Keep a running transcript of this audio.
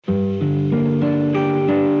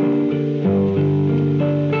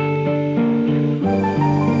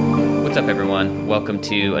Welcome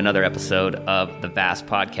to another episode of the Vast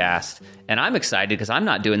Podcast. And I'm excited because I'm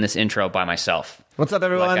not doing this intro by myself. What's up,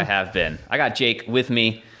 everyone? Like I have been. I got Jake with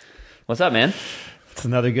me. What's up, man? It's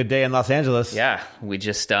another good day in Los Angeles. Yeah, we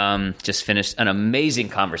just finished an amazing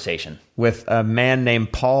conversation With a man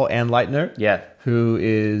named Paul Anleitner. Yeah. Who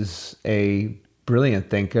is a brilliant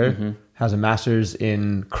thinker, has a master's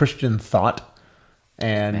in Christian thought.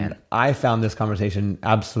 And I found this conversation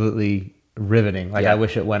absolutely riveting. Like, I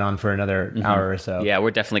wish it went on for another hour or so. Yeah,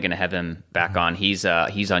 we're definitely going to have him back on. He's on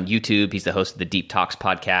YouTube. He's the host of the Deep Talks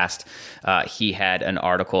podcast. He had an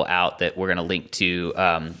article out that we're going to link to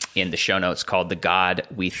in the show notes called "The God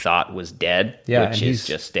We Thought Was Dead," which is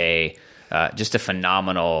just a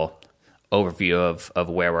phenomenal overview of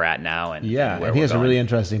where we're at now. And he has a really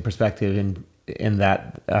interesting perspective in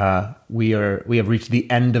that we have reached the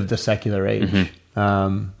end of the secular age,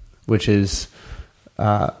 which is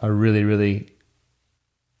a really, really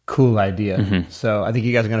cool idea. So I think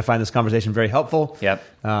you guys are going to find this conversation very helpful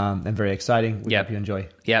and very exciting. We hope you enjoy.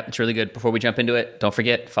 Yeah, it's really good. Before we jump into it, don't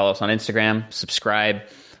forget, follow us on Instagram, subscribe,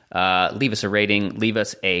 leave us a rating, leave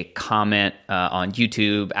us a comment on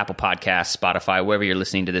YouTube, Apple Podcasts, Spotify, wherever you're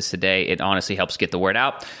listening to this today. It honestly helps get the word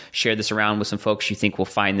out. Share this around with some folks you think will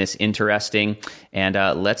find this interesting. And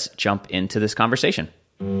let's jump into this conversation.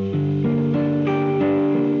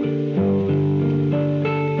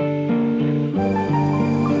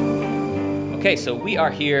 Okay, so we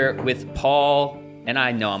are here with Paul, and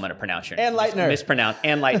I know I'm going to pronounce your name. Anleitner. Mispronounce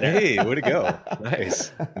Anleitner. Hey, way to go.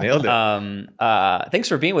 Nice. Nailed it. Thanks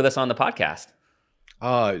for being with us on the podcast.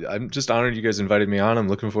 I'm just honored you guys invited me on. I'm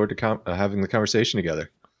looking forward to having the conversation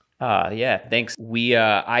together. Yeah, thanks.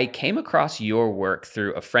 I came across your work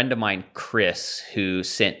through a friend of mine, Chris, who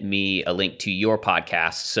sent me a link to your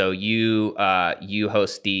podcast. So you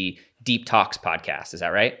host the Deep Talks podcast. Is that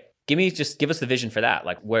right? Give us the vision for that.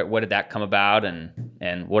 Like, what did that come about,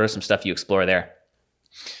 and what are some stuff you explore there?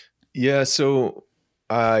 Yeah, so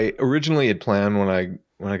I originally had planned when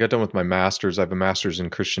I got done with my master's. I have a master's in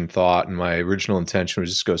Christian thought, and my original intention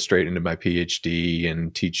was just go straight into my PhD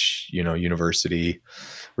and teach, university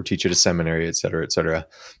or teach at a seminary, et cetera, et cetera.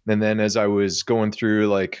 And then as I was going through,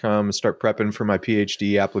 start prepping for my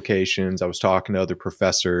PhD applications, I was talking to other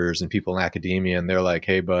professors and people in academia, and they're like,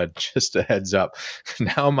 "Hey, bud, just a heads up,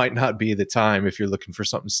 now might not be the time if you're looking for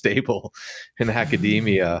something stable in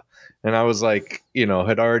academia." And I was like,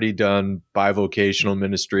 had already done bivocational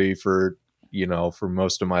ministry for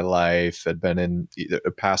most of my life. I'd been in either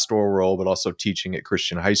a pastoral role, but also teaching at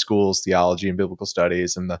Christian high schools, theology and biblical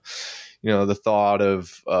studies, and the thought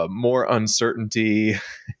of more uncertainty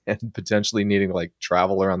and potentially needing to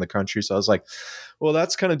travel around the country. So I was like, well,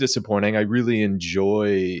 that's kind of disappointing. I really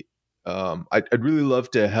enjoy, I'd really love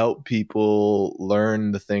to help people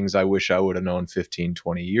learn the things I wish I would have known 15,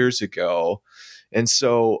 20 years ago. And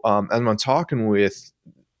so as I'm talking with,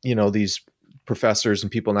 these professors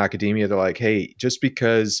and people in academia, they're like, hey, just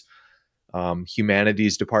because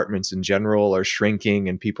humanities departments in general are shrinking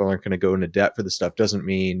and people aren't going to go into debt for the stuff doesn't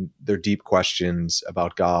mean their deep questions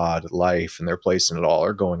about God, life, and their place in it all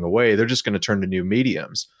are going away. They're just going to turn to new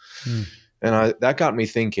mediums. And that got me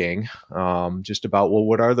thinking just about, well,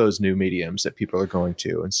 what are those new mediums that people are going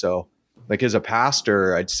to? And so as a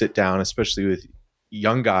pastor, I'd sit down, especially with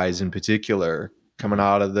young guys in particular, coming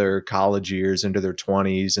out of their college years into their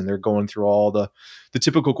 20s, and they're going through all the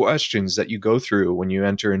typical questions that you go through when you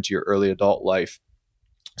enter into your early adult life,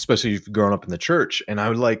 especially if you've grown up in the church. And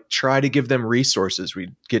I would try to give them resources.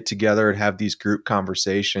 We'd get together and have these group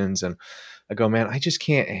conversations, and I go, man, I just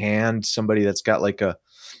can't hand somebody that's got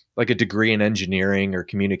a degree in engineering or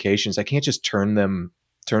communications. I can't just turn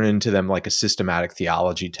into them like a systematic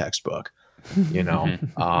theology textbook.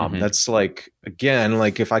 That's again,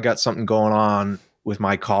 if I got something going on with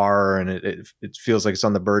my car and it feels like it's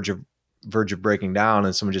on the verge of breaking down,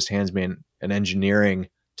 and someone just hands me an engineering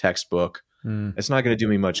textbook, it's not going to do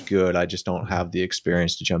me much good. I just don't have the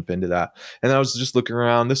experience to jump into that. And I was just looking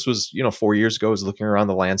around. This was, 4 years ago, I was looking around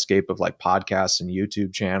the landscape of podcasts and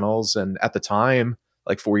YouTube channels. And at the time,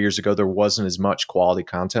 4 years ago, there wasn't as much quality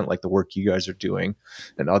content like the work you guys are doing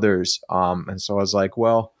and others. And so I was like,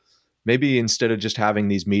 well, maybe instead of just having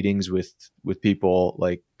these meetings with people,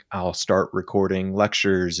 I'll start recording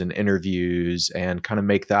lectures and interviews and kind of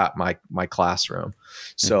make that my classroom.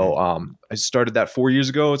 So I started that 4 years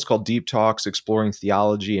ago. It's called Deep Talks, Exploring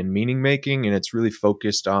Theology and Meaning Making. And it's really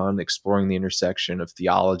focused on exploring the intersection of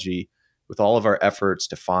theology with all of our efforts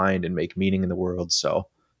to find and make meaning in the world. So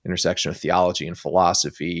intersection of theology and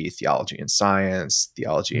philosophy, theology and science,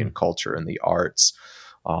 theology and culture and the arts.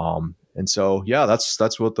 And so, yeah,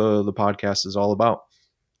 that's what the podcast is all about.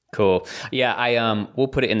 Cool. Yeah, we'll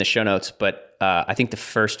put it in the show notes, but I think the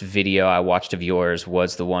first video I watched of yours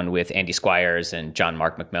was the one with Andy Squires and John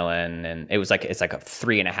Mark McMillan, and it's like a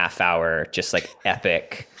 3.5 hour just like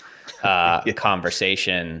epic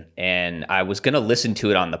conversation. And I was gonna listen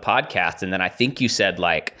to it on the podcast, and then I think you said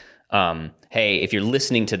like, hey, if you're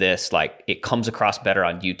listening to this, like it comes across better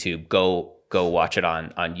on YouTube, go watch it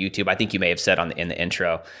on YouTube. I think you may have said in the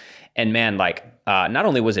intro. And man, like not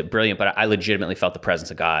only was it brilliant, but I legitimately felt the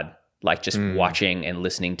presence of God, like just watching and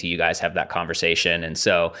listening to you guys have that conversation. And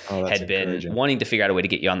so had been wanting to figure out a way to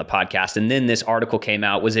get you on the podcast. And then this article came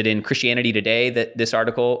out. Was it in Christianity Today that this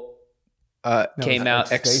article came out?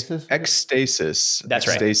 Ecstasis. That's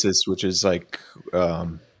right. Ecstasis, which is like,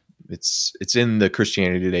 it's in the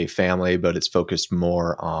Christianity Today family, but it's focused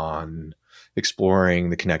more on exploring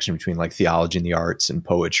the connection between like theology and the arts and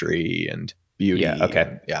poetry and beauty. Yeah.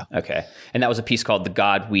 Okay. Okay. And that was a piece called "The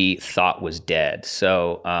God We Thought Was Dead."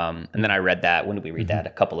 So, and then I read that. When did we read that? A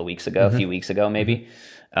couple of weeks ago, a few weeks ago, maybe.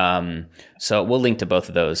 So we'll link to both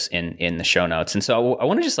of those in the show notes. And so I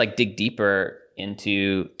want to just like dig deeper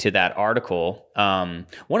into that article.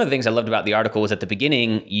 One of the things I loved about the article was at the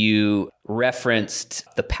beginning, you referenced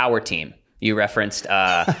the power team. You referenced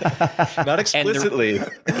not explicitly.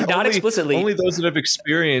 Not explicitly. Only those that have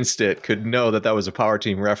experienced it could know that was a power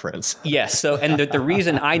team reference. Yes. So, and the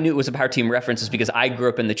reason I knew it was a power team reference is because I grew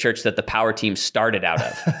up in the church that the power team started out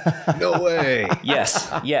of. No way. Yes.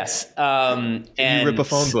 And you rip a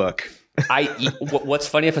phone book. What's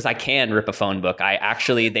funny is I can rip a phone book.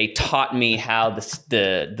 They taught me how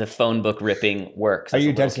the phone book ripping works. Are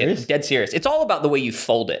you dead serious? Dead serious. It's all about the way you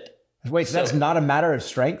fold it. Wait, so that's not a matter of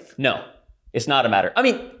strength? No, it's not a matter. I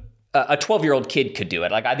mean, a 12-year-old kid could do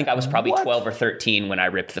it. Like I think I was probably 12 or 13 when I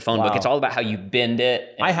ripped the phone book. It's all about how you bend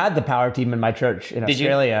it. I had the power team in my church in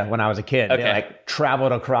Australia when I was a kid. Okay. They like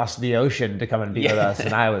traveled across the ocean to come and be with us,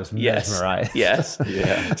 and I was mesmerized. Yes.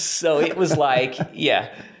 Yeah. So it was like,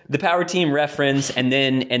 the power team reference, and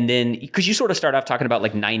then because you sort of start off talking about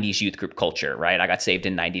like 90s youth group culture, right? I got saved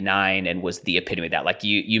in 99 and was the epitome of that. Like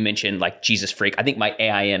you mentioned like Jesus Freak. I think my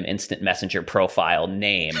AIM instant messenger profile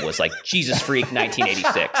name was like Jesus Freak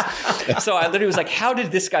 1986. So I literally was like, how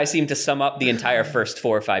did this guy seem to sum up the entire first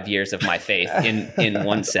 4 or 5 years of my faith in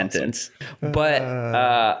one sentence? But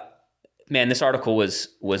man, this article was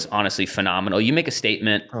honestly phenomenal. You make a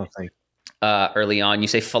statement. Oh, thank you. Early on, you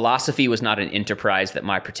say philosophy was not an enterprise that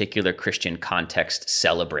my particular Christian context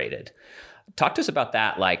celebrated. Talk to us about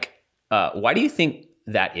that. Like, why do you think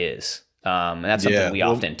that is? And that's something we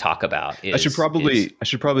often talk about. I should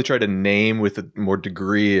probably try to name with a more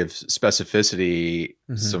degree of specificity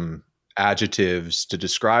some adjectives to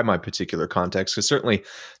describe my particular context. Because certainly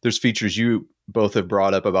there's features you both have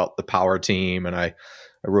brought up about the power team, and I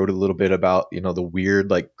wrote a little bit about, the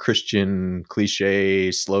weird like Christian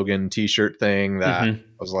cliche slogan t-shirt thing that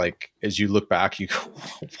was like, as you look back, you go,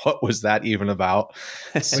 what was that even about?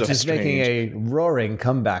 Which is making a roaring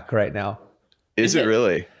comeback right now. Is it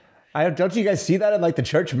really? Don't you guys see that in like the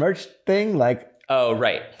church merch thing? Like, oh,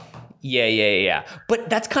 right. Yeah. But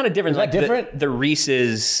that's kind of different. Is that different? The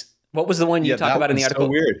Reese's, what was the one you talk about in the article?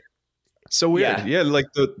 So weird. Yeah. Like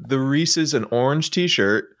the Reese's an orange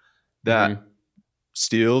t-shirt that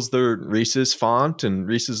steals the Reese's font and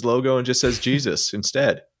Reese's logo and just says Jesus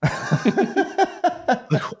instead.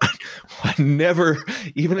 I never,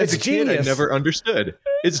 even as a kid, I never understood.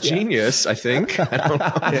 It's genius, I think. I don't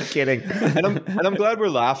know. I'm kidding. And I'm glad we're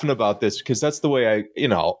laughing about this, because that's the way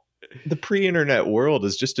the pre-internet world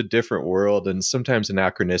is just a different world. And sometimes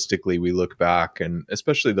anachronistically we look back, and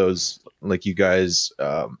especially those like you guys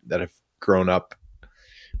that have grown up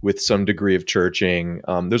with some degree of churching.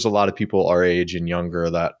 There's a lot of people our age and younger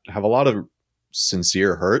that have a lot of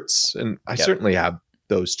sincere hurts. And I certainly have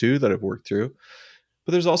those too that I've worked through.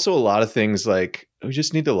 But there's also a lot of things like we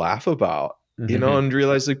just need to laugh about, and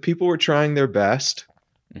realize like people were trying their best.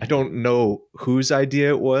 I don't know whose idea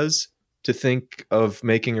it was to think of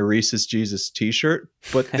making a Reese's Jesus t-shirt,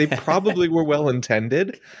 but they probably were well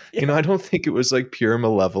intended. I don't think it was like pure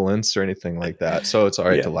malevolence or anything like that. So it's all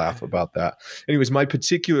right to laugh about that. Anyways, my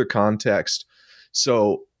particular context.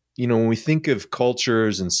 So, when we think of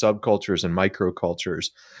cultures and subcultures and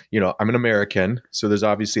microcultures, I'm an American, so there's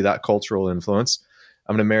obviously that cultural influence.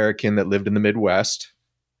 I'm an American that lived in the Midwest,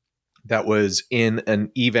 that was in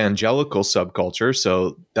an evangelical subculture.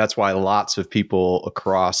 So that's why lots of people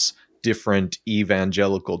across different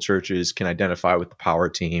evangelical churches can identify with the power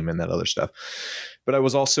team and that other stuff. But I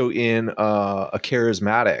was also in a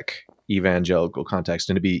charismatic evangelical context.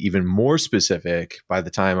 And to be even more specific, by the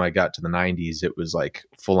time I got to the 90s, it was like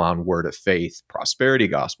full on word of faith, prosperity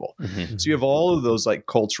gospel. Mm-hmm. So you have all of those like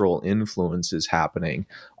cultural influences happening.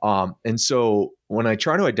 And so when I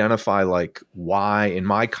try to identify like why in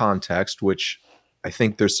my context, which I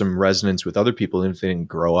think there's some resonance with other people, even if they didn't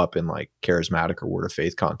grow up in like charismatic or word of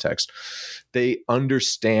faith context, they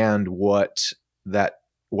understand what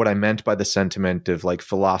I meant by the sentiment of like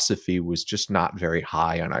philosophy was just not very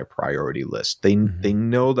high on our priority list. They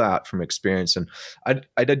know that from experience. And I'd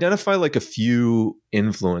identify like a few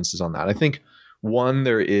influences on that. I think one,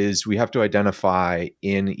 we have to identify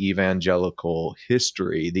in evangelical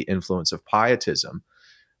history the influence of pietism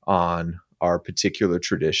on our particular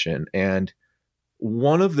tradition. And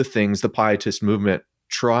one of the things the pietist movement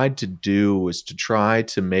tried to do was to try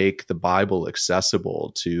to make the Bible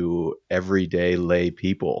accessible to everyday lay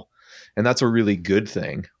people. And that's a really good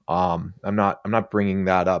thing. I'm not bringing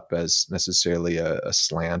that up as necessarily a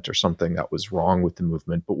slant or something that was wrong with the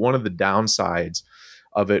movement. But one of the downsides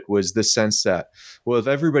of it was the sense that, well, if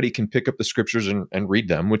everybody can pick up the scriptures and read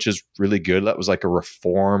them, which is really good, that was like a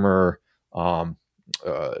reformer, an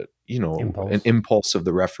impulse of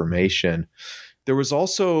the Reformation. There was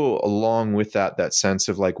also, along with that sense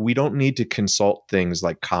of like, we don't need to consult things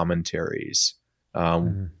like commentaries.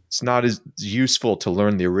 It's not as useful to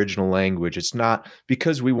learn the original language. It's not,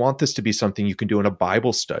 because we want this to be something you can do in a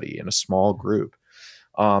Bible study in a small group.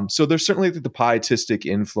 So there's certainly the pietistic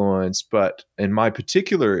influence, but in my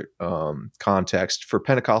particular context for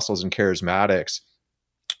Pentecostals and charismatics,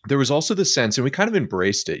 there was also the sense, and we kind of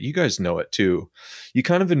embraced it. You guys know it too. You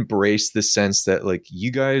kind of embrace the sense that like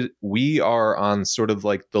we are on sort of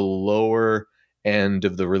like the lower end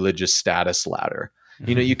of the religious status ladder.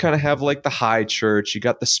 You know, you kind of have like the high church, you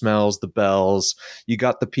got the Smells, the Bells, you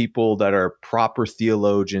got the people that are proper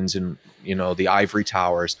theologians in, you know, the ivory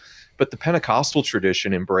towers. But the Pentecostal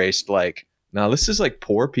tradition embraced like, now this is like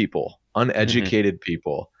poor people, uneducated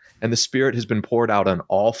people. And the Spirit has been poured out on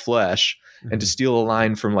all flesh. And to steal a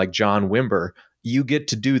line from like John Wimber, you get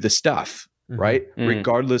to do the stuff, right?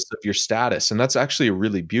 Regardless of your status. And that's actually a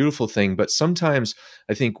really beautiful thing. But sometimes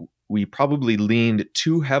I think we probably leaned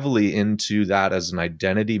too heavily into that as an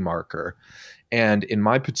identity marker. And in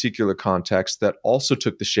my particular context, that also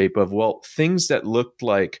took the shape of, well, things that looked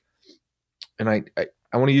like, and I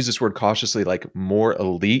want to use this word cautiously, like more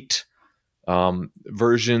elite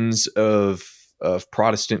versions of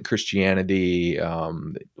Protestant Christianity,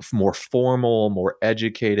 more formal, more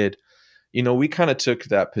educated. You know, we kind of took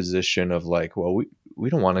that position of like, well, we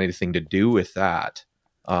don't want anything to do with that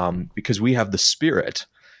because we have the Spirit.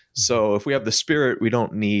 So if we have the Spirit, we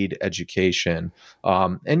don't need education.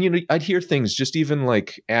 And, you know, I'd hear things, just even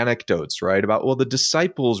like anecdotes, right? About, well, the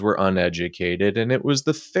disciples were uneducated and it was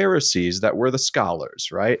the Pharisees that were the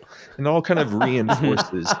scholars, right? And it all kind of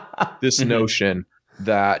reinforces this notion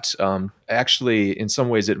that actually, in some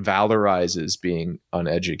ways, it valorizes being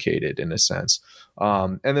uneducated in a sense.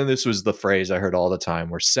 And then this was the phrase I heard all the time,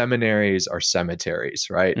 where seminaries are cemeteries,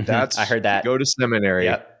 right? I heard that. You go to seminary.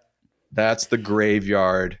 Yep. That's the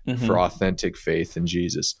graveyard for authentic faith in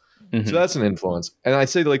Jesus. So that's an influence. And I'd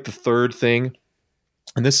say like the third thing,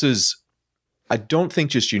 and this is, I don't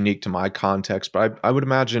think just unique to my context, but I would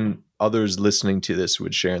imagine others listening to this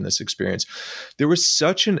would share in this experience. There was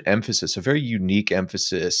such an emphasis, a very unique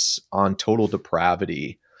emphasis on total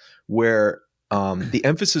depravity, where the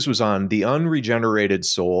emphasis was on the unregenerated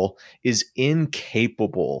soul is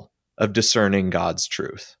incapable of discerning God's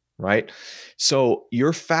truth, right? So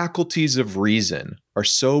your faculties of reason are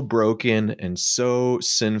so broken and so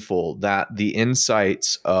sinful that the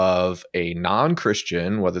insights of a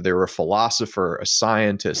non-Christian, whether they were a philosopher, a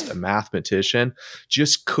scientist, a mathematician,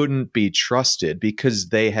 just couldn't be trusted because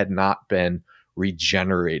they had not been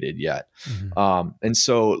regenerated yet. And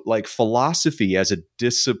so like philosophy as a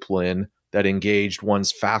discipline that engaged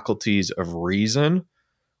one's faculties of reason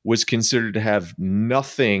was considered to have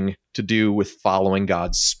nothing to do with following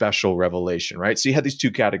God's special revelation, right? So you had these two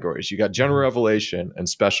categories. You got general revelation and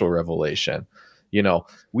special revelation. You know,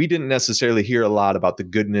 we didn't necessarily hear a lot about the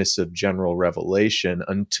goodness of general revelation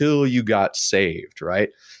until you got saved, right?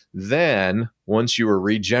 Then, once you were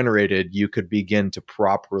regenerated, you could begin to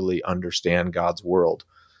properly understand God's world.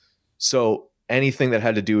 So anything that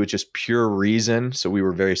had to do with just pure reason, so we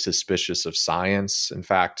were very suspicious of science. In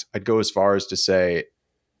fact, I'd go as far as to say,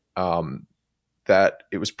 that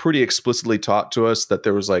it was pretty explicitly taught to us that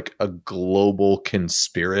there was like a global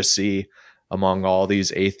conspiracy among all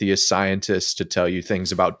these atheist scientists to tell you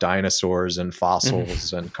things about dinosaurs and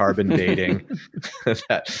fossils and carbon dating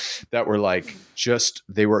that were like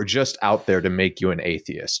they were just out there to make you an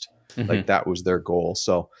atheist. Like that was their goal.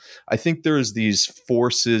 So I think there's these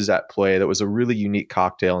forces at play that was a really unique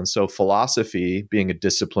cocktail. And so philosophy, being a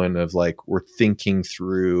discipline of like, we're thinking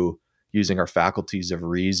through using our faculties of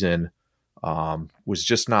reason, was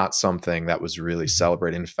just not something that was really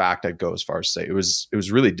celebrated. In fact, I'd go as far as to say it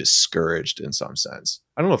was really discouraged in some sense.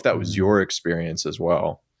 I don't know if that was your experience as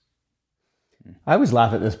well. I always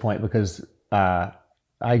laugh at this point because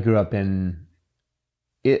I grew up in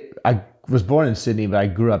it. I was born in Sydney, but I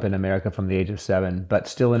grew up in America from the age of 7, but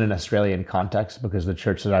still in an Australian context because the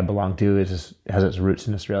church that I belong to has its roots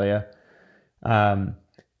in Australia.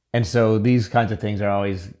 And so these kinds of things are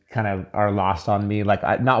always kind of are lost on me.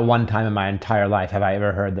 Like not one time in my entire life have I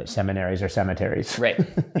ever heard that seminaries are cemeteries. Right.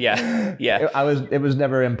 Yeah. Yeah. It was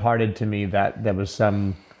never imparted to me that there was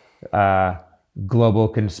some global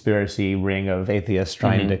conspiracy ring of atheists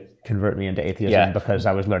trying to convert me into atheism because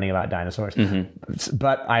I was learning about dinosaurs.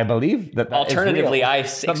 But I believe that alternatively, is real. I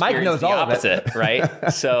experienced the opposite,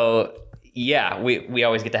 right? So yeah, we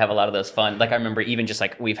always get to have a lot of those fun. Like I remember even just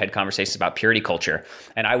like we've had conversations about purity culture,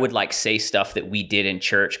 and I would like say stuff that we did in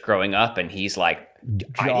church growing up, and he's like,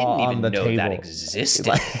 I didn't even know that existed,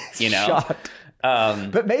 you know? Shocked.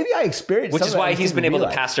 But maybe I experienced, which is why he's been able to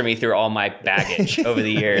pastor me through all my baggage over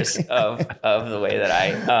the years of the way that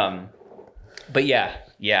I. But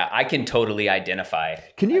yeah, I can totally identify.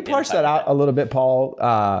 Can you parse that out a little bit, Paul?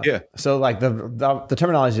 Yeah. So like the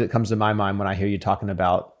terminology that comes to my mind when I hear you talking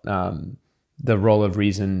about the role of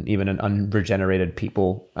reason, even in unregenerated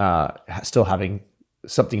people still having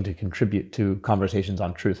something to contribute to conversations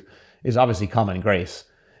on truth, is obviously common grace.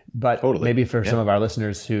 But maybe for some of our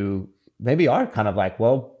listeners who maybe are kind of like,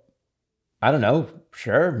 well, I don't know,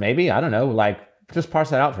 sure, maybe, I don't know, like just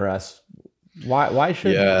parse that out for us. Why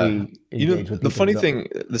should we engage with people? The funny thing,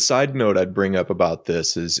 the side note I'd bring up about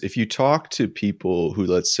this is if you talk to people who,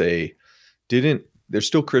 let's say, they're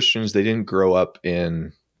still Christians, they didn't grow up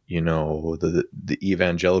in, the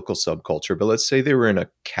evangelical subculture, but let's say they were in a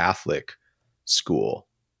Catholic school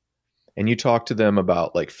and you talk to them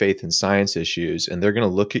about like faith and science issues and they're going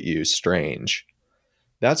to look at you strange.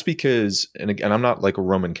 That's because, and again, I'm not like a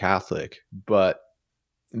Roman Catholic, but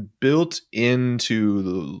built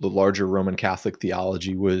into the larger Roman Catholic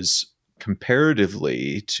theology was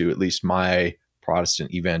comparatively to at least my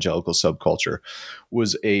Protestant evangelical subculture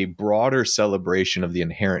was a broader celebration of the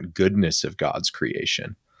inherent goodness of God's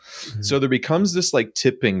creation. Mm-hmm. So there becomes this like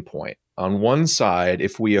tipping point. On one side,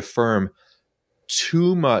 if we affirm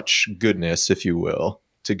too much goodness, if you will,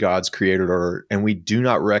 to God's created order, and we do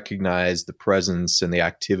not recognize the presence and the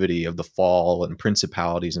activity of the fall and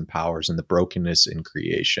principalities and powers and the brokenness in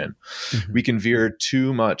creation, we can veer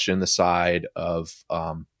too much in the side of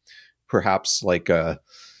perhaps like a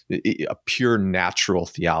pure natural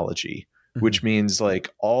theology, which means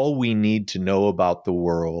like all we need to know about the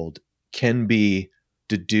world can be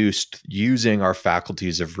deduced using our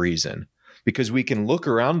faculties of reason. Because we can look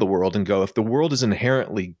around the world and go, if the world is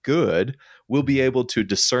inherently good, we'll be able to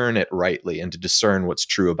discern it rightly and to discern what's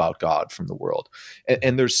true about God from the world.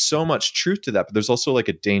 And there's so much truth to that, but there's also like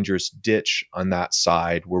a dangerous ditch on that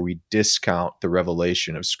side where we discount the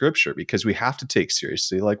revelation of Scripture because we have to take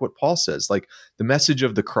seriously, like what Paul says, like the message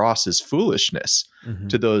of the cross is foolishness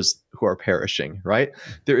to those who are perishing, right?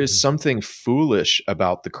 There is something foolish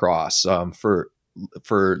about the cross.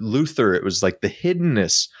 For Luther, it was like the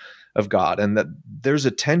hiddenness of God, and that there's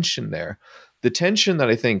a tension there. The tension that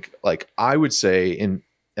I think, like I would say, and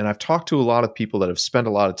I've talked to a lot of people that have spent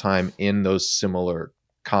a lot of time in those similar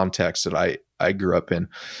contexts that I grew up in,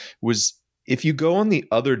 was if you go on the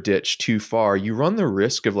other ditch too far, you run the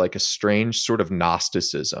risk of like a strange sort of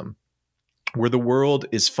Gnosticism, where the world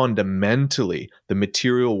is the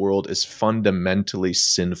material world is fundamentally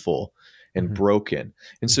sinful and broken.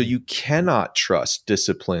 And so you cannot trust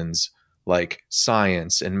disciplines like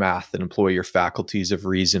science and math that employ your faculties of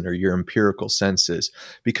reason or your empirical senses,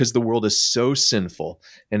 because the world is so sinful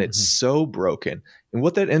and it's so broken. And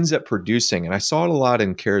what that ends up producing, and I saw it a lot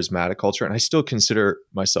in charismatic culture, and I still consider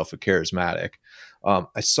myself a charismatic.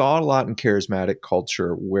 I saw it a lot in charismatic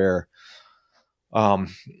culture where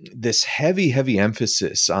this heavy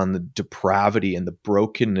emphasis on the depravity and the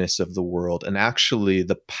brokenness of the world, and actually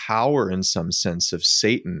the power in some sense of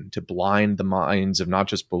Satan to blind the minds of not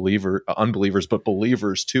just unbelievers, but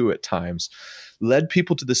believers too at times, led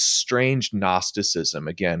people to this strange Gnosticism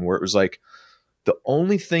again, where it was like, the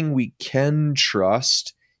only thing we can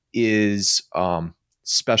trust is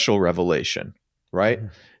special revelation, right?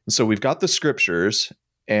 And so we've got the Scriptures.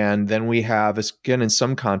 And then we have, again, in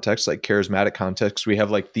some contexts, like charismatic contexts, we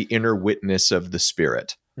have like the inner witness of the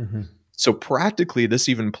Spirit. So practically, this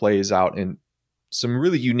even plays out in some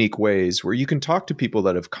really unique ways where you can talk to people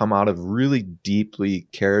that have come out of really deeply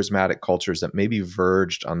charismatic cultures that maybe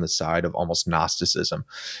verged on the side of almost Gnosticism.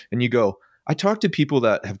 And you go, I talk to people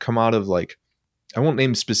that have come out of, like, I won't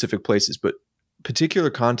name specific places, but particular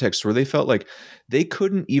contexts where they felt like they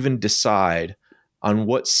couldn't even decide on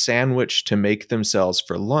what sandwich to make themselves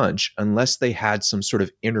for lunch unless they had some sort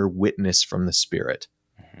of inner witness from the Spirit.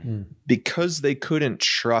 Because they couldn't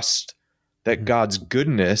trust that God's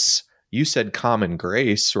goodness, you said common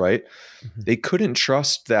grace, right? They couldn't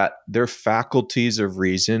trust that their faculties of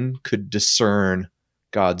reason could discern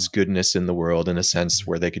God's goodness in the world in a sense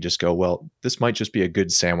where they could just go, well, this might just be a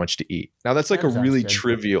good sandwich to eat. Now that's like a really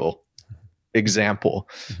trivial example,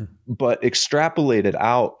 but extrapolated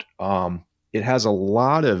out, it has a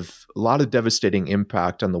lot of devastating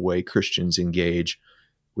impact on the way Christians engage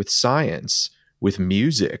with science, with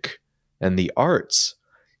music, and the arts.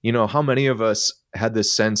 You know, how many of us had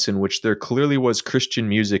this sense in which there clearly was Christian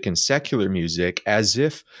music and secular music, as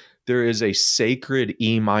if there is a sacred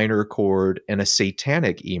E minor chord and a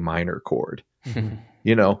satanic E minor chord?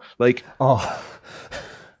 You know, like, Have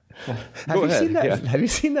you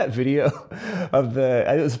seen that video of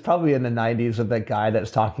it was probably in the 90s, of the guy that's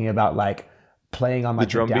talking about like playing on like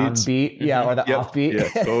the downbeat, or the offbeat?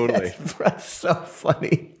 Yeah, totally. That's so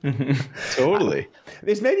funny. Totally.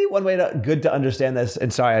 There's maybe one way good to understand this,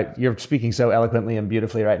 and sorry, you're speaking so eloquently and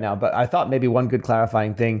beautifully right now, but I thought maybe one good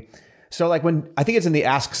clarifying thing. So like when, I think it's in the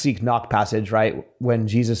Ask, Seek, Knock passage, right? When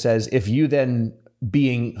Jesus says, if you then,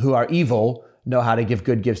 being who are evil, know how to give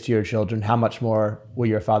good gifts to your children, how much more will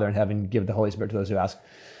your Father in heaven give the Holy Spirit to those who ask?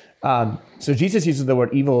 So Jesus uses the word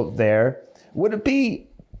evil there. Would it be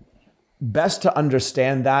best to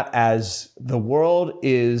understand that as the world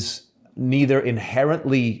is neither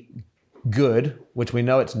inherently good, which we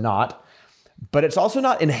know it's not, but it's also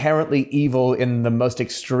not inherently evil in the most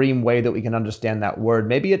extreme way that we can understand that word?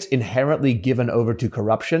 Maybe it's inherently given over to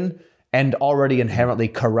corruption and already inherently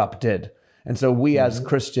corrupted. And so we as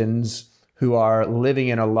Christians who are living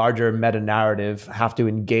in a larger meta-narrative have to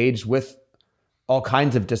engage with all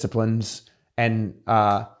kinds of disciplines and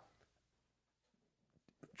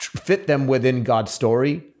fit them within God's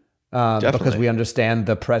story, because we understand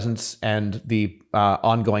the presence and the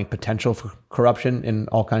ongoing potential for corruption in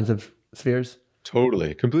all kinds of spheres.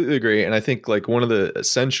 Totally. Completely agree. And I think like one of the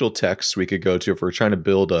essential texts we could go to if we're trying to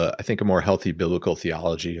build a more healthy biblical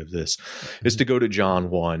theology of this is to go to John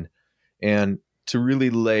 1 and to really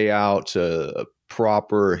lay out a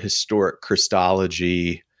proper historic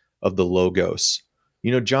Christology of the Logos.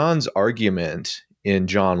 You know, John's argument in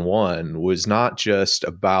John 1 was not just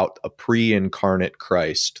about a pre-incarnate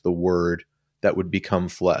Christ, the Word that would become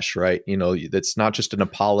flesh, right? You know, that's not just an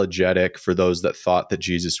apologetic for those that thought that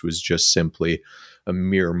Jesus was just simply a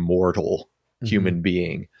mere mortal human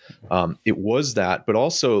being. It was that, but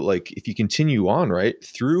also like if you continue on, right?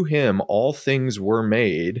 Through him, all things were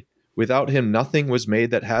made. Without him, nothing was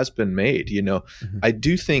made that has been made. You know, I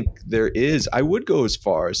do think I would go as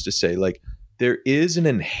far as to say like, there is an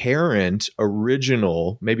inherent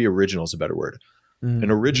original, maybe original is a better word,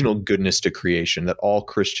 an original goodness to creation that all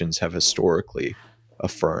Christians have historically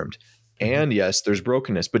affirmed. And yes, there's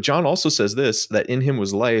brokenness. But John also says this, that in him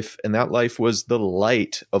was life, and that life was the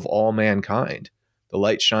light of all mankind. The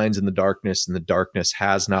light shines in the darkness, and the darkness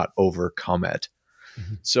has not overcome it.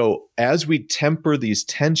 So as we temper these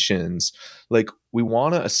tensions, like we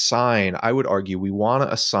want to assign, I would argue, we want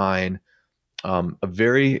to assign a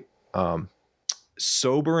very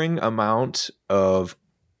sobering amount of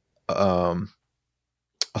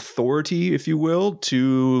authority, if you will,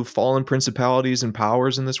 to fallen principalities and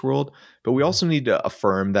powers in this world. But we also need to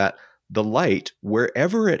affirm that the light,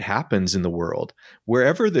 wherever it happens in the world,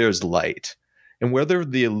 wherever there's light, and whether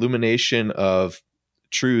the illumination of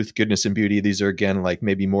truth, goodness, and beauty, these are again like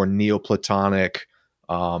maybe more Neoplatonic,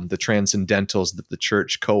 the transcendentals that the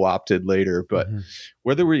church co-opted later. But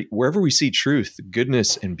wherever we see truth,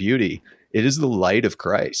 goodness, and beauty, it is the light of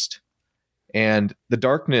Christ, and the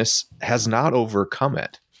darkness has not overcome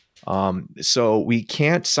it. So we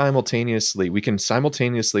can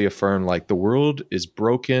simultaneously affirm like the world is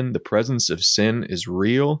broken, the presence of sin is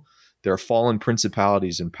real, there are fallen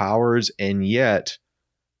principalities and powers, and yet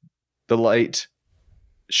the light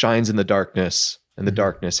shines in the darkness, and the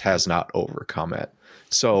darkness has not overcome it.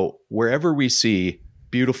 So wherever we see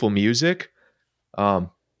beautiful music,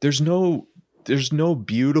 there's no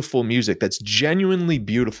beautiful music that's genuinely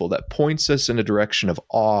beautiful, that points us in a direction of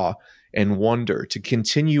awe and wonder to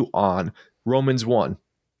continue on. Romans 1.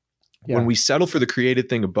 Yeah. When we settle for the created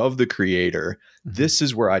thing above the creator, this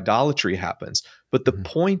is where idolatry happens. But the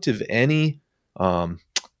point of any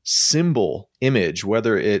symbol, image,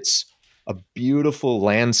 whether it's a beautiful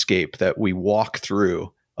landscape that we walk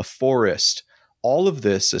through, a forest. All of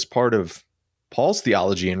this as part of Paul's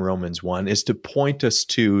theology in Romans 1 is to point us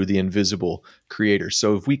to the invisible creator.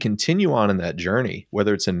 So if we continue on in that journey,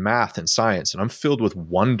 whether it's in math and science, and I'm filled with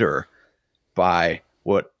wonder by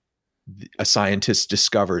what a scientist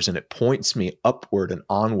discovers, and it points me upward and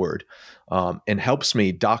onward, and helps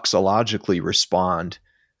me doxologically respond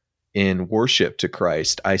in worship to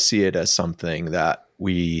Christ, I see it as something that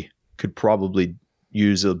we could probably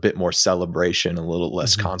use a bit more celebration, a little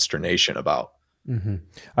less consternation about.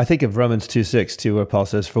 I think of Romans 2:6 too, where Paul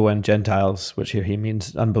says, "For when Gentiles," which here he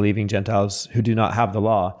means unbelieving Gentiles, "who do not have the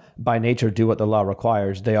law, by nature do what the law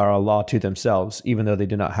requires, they are a law to themselves, even though they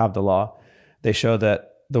do not have the law. They show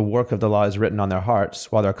that the work of the law is written on their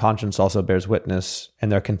hearts, while their conscience also bears witness,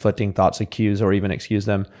 and their conflicting thoughts accuse or even excuse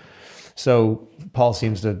them." So Paul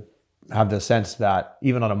seems to have the sense that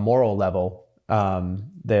even on a moral level,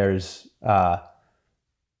 there's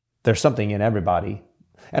something in everybody.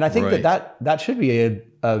 And I think that should be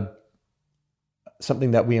a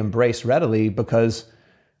something that we embrace readily, because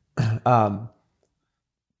I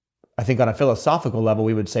think on a philosophical level,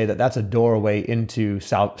 we would say that that's a doorway into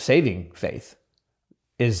saving faith,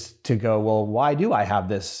 is to go, well, why do I have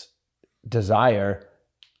this desire,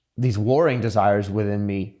 these warring desires within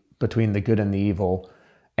me between the good and the evil?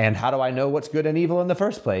 And how do I know what's good and evil in the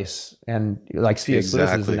first place? And like C.S.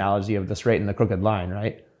 Lewis's analogy of the straight and the crooked line,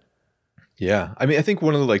 right? Yeah. I mean, I think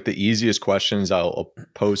one of the easiest questions I'll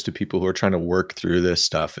pose to people who are trying to work through this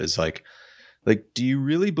stuff is like, do you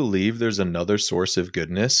really believe there's another source of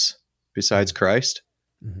goodness besides Christ?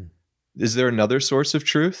 Mm-hmm. Is there another source of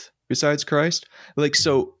truth besides Christ?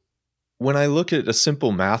 So when I look at a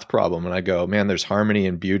simple math problem and I go, man, there's harmony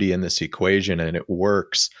and beauty in this equation and it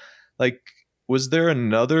works. Was there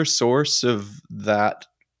another source of that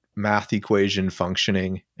math equation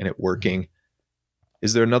functioning and it working?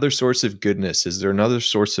 Is there another source of goodness? Is there another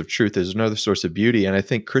source of truth? Is there another source of beauty? And I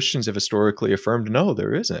think Christians have historically affirmed, no,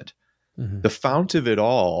 there isn't. Mm-hmm. The fount of it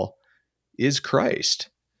all is Christ.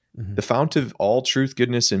 Mm-hmm. The fount of all truth,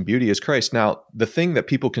 goodness, and beauty is Christ. Now, the thing that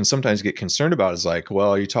people can sometimes get concerned about is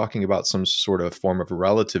well, are you talking about some sort of form of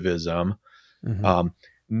relativism? Mm-hmm.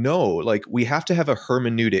 No, we have to have a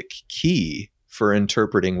hermeneutic key for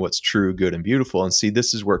interpreting what's true, good, and beautiful. And see,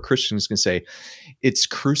 this is where Christians can say it's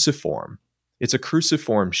cruciform. It's a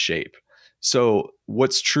cruciform shape. So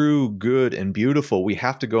what's true, good, and beautiful, we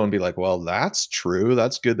have to go and be well, that's true,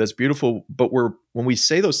 that's good, that's beautiful. But when we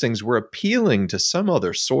say those things, we're appealing to some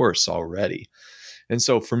other source already. And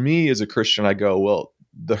so for me as a Christian, I go, well,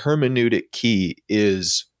 the hermeneutic key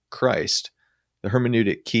is Christ. The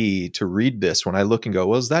hermeneutic key to read this, when I look and go,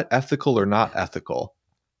 well, is that ethical or not ethical?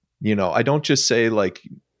 I don't just say well,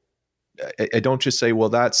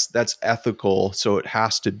 that's ethical, so it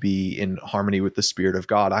has to be in harmony with the Spirit of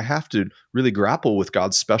God. I have to really grapple with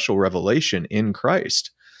God's special revelation in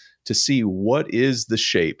Christ to see what is the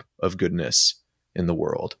shape of goodness in the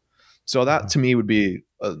world. So that to me would be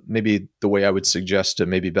maybe the way I would suggest to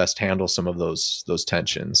maybe best handle some of those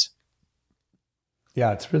tensions.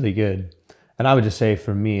 Yeah, it's really good. And I would just say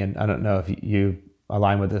for me, and I don't know if you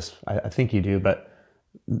align with this, I think you do, but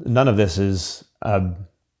none of this is none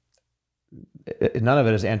of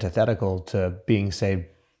it is antithetical to being saved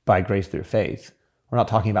by grace through faith. We're not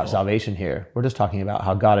talking about salvation here. We're just talking about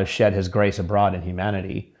how God has shed his grace abroad in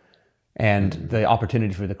humanity. And the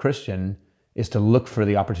opportunity for the Christian is to look for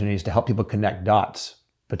the opportunities to help people connect dots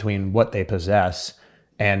between what they possess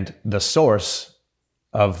and the source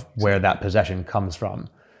of where that possession comes from,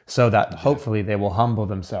 so that hopefully they will humble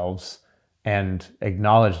themselves and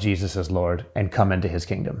acknowledge Jesus as Lord and come into his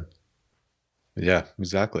kingdom. Yeah,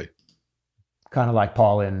 exactly. Kind of like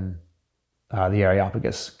Paul in the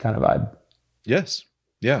Areopagus kind of vibe. Yes.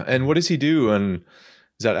 Yeah. And what does he do? And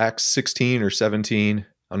is that Acts 16 or 17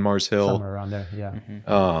 on Mars Hill? Somewhere around there, yeah.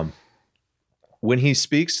 Mm-hmm. When he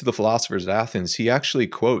speaks to the philosophers at Athens, he actually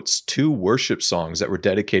quotes 2 worship songs that were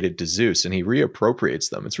dedicated to Zeus, and he reappropriates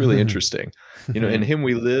them. It's really interesting. In him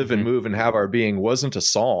we live and move and have our being wasn't a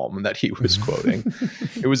psalm that he was quoting.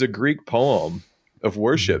 It was a Greek poem of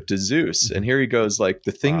worship to Zeus. And here he goes, the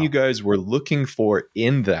thing you guys were looking for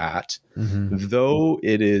in that, though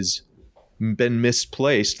it is been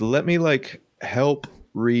misplaced, let me help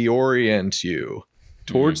reorient you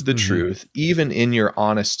towards the truth, even in your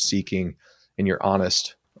honest seeking and your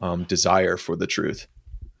honest desire for the truth.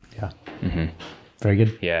 Yeah. Very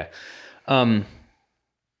good. Yeah.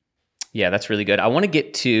 Yeah, that's really good. I want to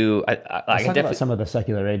get to, Let's talk about some of the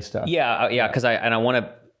secular age stuff. Yeah. Cause I want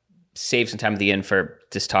to save some time at the end for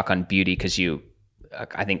this talk on beauty, because you,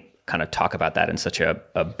 I think, kind of talk about that in such a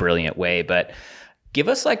brilliant way. But give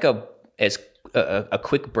us as a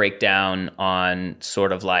quick breakdown on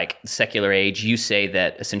sort of like secular age, you say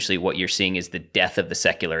that essentially what you're seeing is the death of the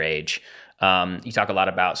secular age. You talk a lot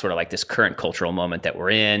about sort of like this current cultural moment that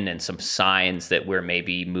we're in and some signs that we're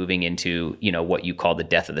maybe moving into, what you call the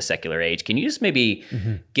death of the secular age. Can you just maybe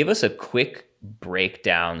give us a quick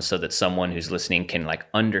breakdown so that someone who's listening can like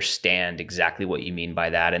understand exactly what you mean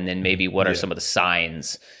by that? And then maybe what are some of the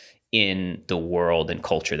signs in the world and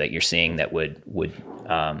culture that you're seeing that would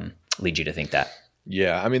lead you to think that?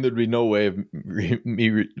 Yeah, I mean, thered be no way of me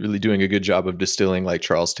really doing a good job of distilling like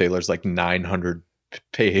Charles Taylor's like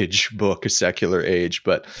 900-page book, A Secular Age,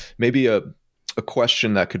 but maybe a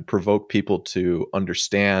question that could provoke people to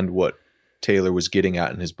understand what Taylor was getting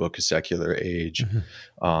at in his book, A Secular Age,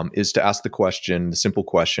 is to ask the simple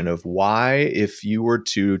question of why, if you were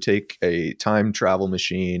to take a time travel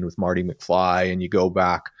machine with Marty McFly and you go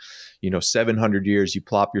back, 700 years, you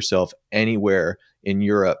plop yourself anywhere in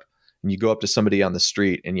Europe and you go up to somebody on the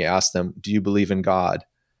street and you ask them, do you believe in God?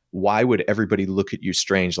 Why would everybody look at you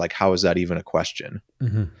strange? Like, how is that even a question?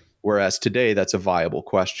 Whereas today, that's a viable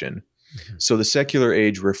question. So the secular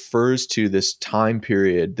age refers to this time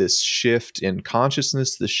period, this shift in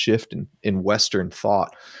consciousness, this shift in Western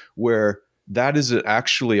thought, where that is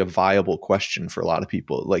actually a viable question for a lot of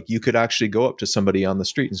people. Like, you could actually go up to somebody on the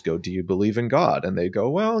street and go, do you believe in God? And they go,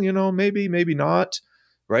 well, maybe, maybe not,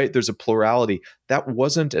 right? There's a plurality. That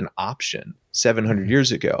wasn't an option 700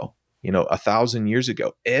 years ago, 1,000 years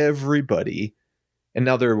ago. Everybody, and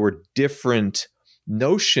now there were different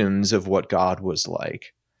notions of what God was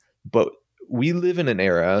like. But we live in an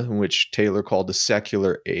era in which Taylor called the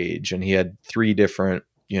secular age, and he had three different,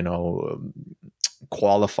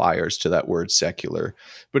 qualifiers to that word secular.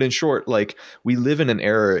 But in short, like, we live in an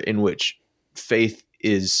era in which faith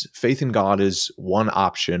in God is one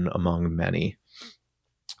option among many.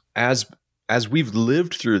 As we've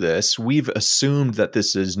lived through this, we've assumed that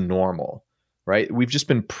this is normal. Right? We've just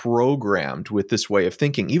been programmed with this way of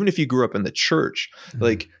thinking. Even if you grew up in the church,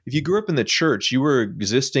 like if you grew up in the church, you were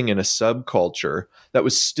existing in a subculture that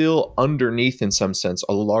was still underneath, in some sense,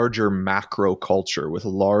 a larger macro culture with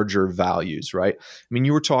larger values, right? I mean,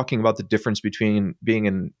 you were talking about the difference between being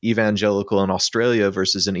an evangelical in Australia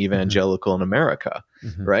versus an evangelical in America,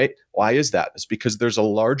 right? Why is that? It's because there's a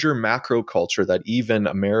larger macro culture that even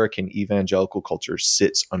American evangelical culture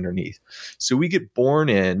sits underneath. So we get born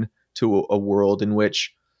in to a world in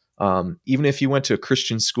which even if you went to a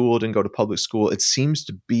Christian school, didn't go to public school, it seems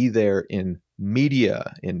to be there in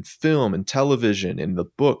media, in film and television, in the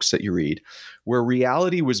books that you read, where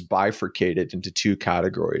reality was bifurcated into two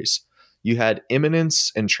categories. You had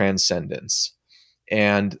immanence and transcendence.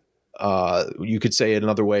 And you could say it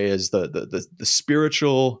another way is the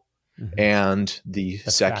spiritual and the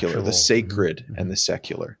secular, factual. The sacred and the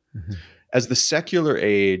secular. As the secular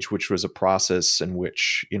age, which was a process in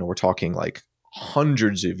which, we're talking like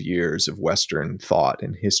hundreds of years of Western thought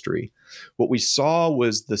and history, what we saw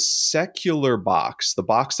was the secular box, the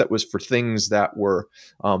box that was for things that were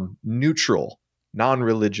neutral,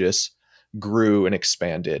 non-religious, grew and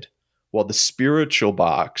expanded, while the spiritual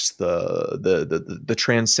box, the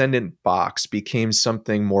transcendent box, became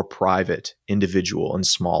something more private, individual, and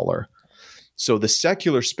smaller. So the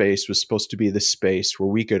secular space was supposed to be the space where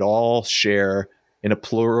we could all share in a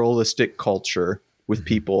pluralistic culture with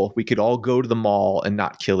people. We could all go to the mall and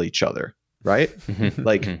not kill each other, right?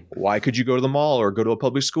 Like, why could you go to the mall or go to a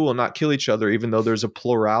public school and not kill each other, even though there's a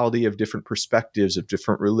plurality of different perspectives, of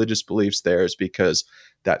different religious beliefs there? Is because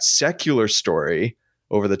that secular story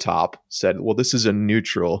over the top said, well, this is a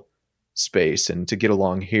neutral space. And to get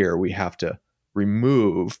along here, we have to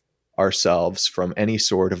remove ourselves from any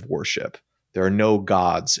sort of worship. There are no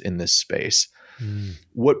gods in this space.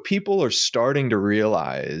 What people are starting to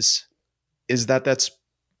realize is that that's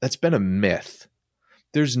been a myth.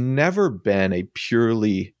 There's never been a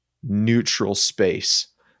purely neutral space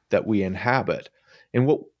that we inhabit. And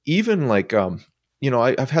what even like,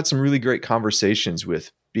 I've had some really great conversations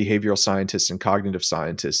with behavioral scientists and cognitive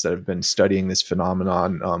scientists that have been studying this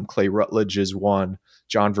phenomenon. Clay Rutledge is one,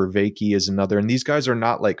 John Vervaeke is another. And these guys are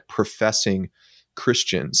not like professing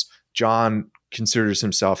Christians. John considers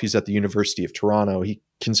himself, he's at the University of Toronto, he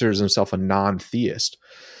considers himself a non-theist.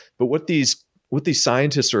 But what these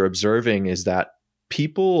scientists are observing is that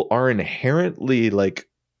people are inherently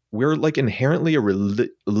we're inherently a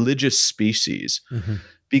religious species,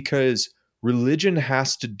 because religion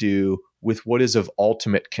has to do with what is of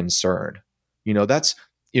ultimate concern.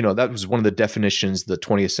 That was one of the definitions the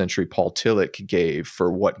 20th century Paul Tillich gave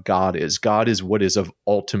for what God is. God is what is of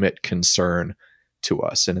ultimate concern to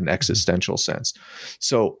us in an existential sense.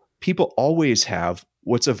 So people always have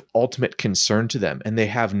what's of ultimate concern to them. And they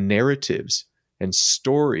have narratives and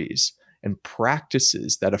stories and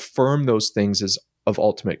practices that affirm those things as of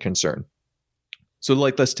ultimate concern. So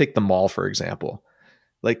like, let's take the mall, for example.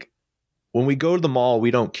 Like when we go to the mall,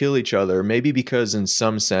 we don't kill each other, maybe because in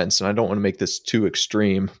some sense, and I don't want to make this too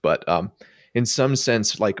extreme, but in some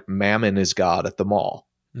sense, like mammon is God at the mall.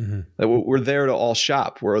 Mm-hmm. Like we're there to all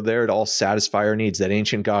shop. We're there to all satisfy our needs, that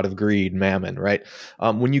ancient god of greed, mammon, right?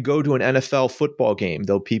 When you go to an NFL football game,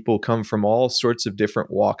 though, people come from all sorts of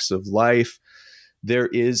different walks of life. There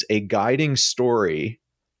is a guiding story.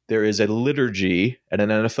 There is a liturgy at an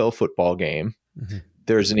NFL football game. Mm-hmm.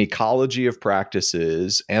 There's an ecology of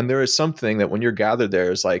practices. And there is something that when you're gathered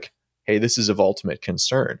there is like, hey, this is of ultimate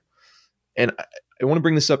concern. And I want to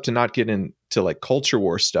bring this up to not get into like culture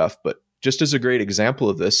war stuff, but just as a great example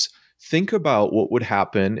of this, think about what would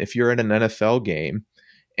happen if you're at an NFL game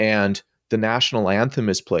and the national anthem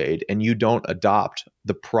is played and you don't adopt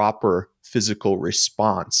the proper physical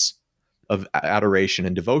response of adoration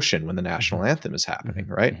and devotion when the national anthem is happening,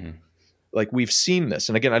 right? Mm-hmm. Like we've seen this.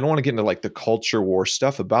 And again, I don't want to get into like the culture war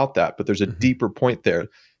stuff about that, but there's a deeper point there.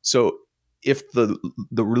 So if the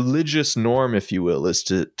religious norm, if you will, is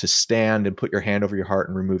to stand and put your hand over your heart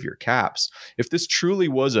and remove your caps, if this truly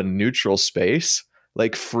was a neutral space,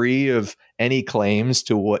 like free of any claims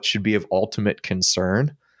to what should be of ultimate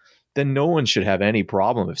concern, then no one should have any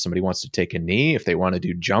problem if somebody wants to take a knee, if they want to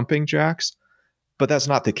do jumping jacks. But that's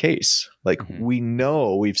not the case. Like we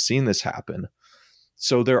know, we've seen this happen.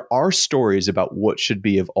 So there are stories about what should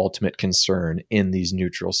be of ultimate concern in these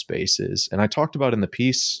neutral spaces. And I talked about in the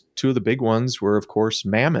piece, two of the big ones were, of course,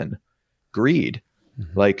 mammon, greed.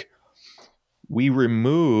 Mm-hmm. Like we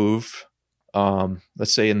remove,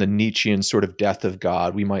 let's say in the Nietzschean sort of death of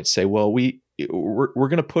God, we might say, well, we're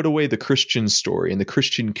going to put away the Christian story and the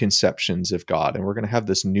Christian conceptions of God, and we're going to have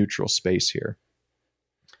this neutral space here.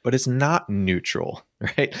 But it's not neutral,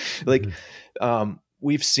 right? Like,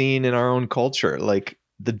 we've seen in our own culture, like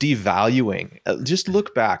the devaluing. Just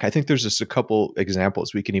look back. I think there's just a couple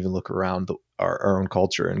examples. We can even look around our own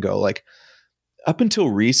culture and go like, up until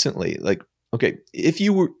recently, like, okay, if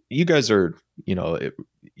you guys are,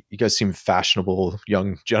 you guys seem fashionable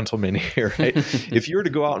young gentlemen here, right? If you were to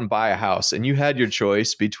go out and buy a house and you had your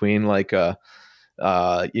choice between like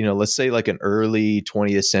let's say like an early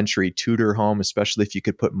 20th century Tudor home, especially if you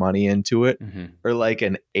could put money into it, or like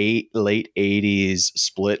an late 80s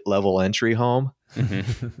split level entry home.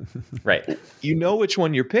 Right. You know which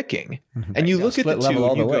one you're picking. And you look at the two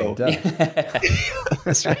and you go,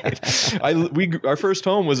 that's right. Our first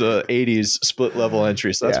home was a 80s split level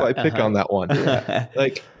entry. So that's why I pick on that one.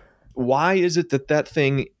 Like, why is it that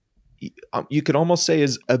thing, you could almost say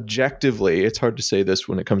is objectively, it's hard to say this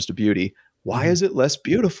when it comes to beauty, why is it less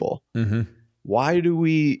beautiful? Why do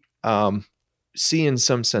we see in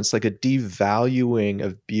some sense like a devaluing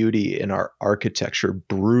of beauty in our architecture,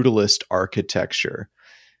 brutalist architecture?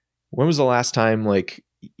 When was the last time like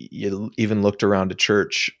you even looked around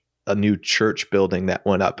a new church building that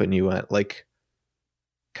went up and you went like,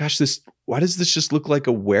 gosh, why does this just look like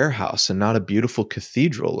a warehouse and not a beautiful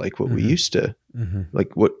cathedral like what we used to,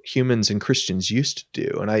 like what humans and Christians used to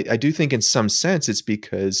do? And I do think in some sense it's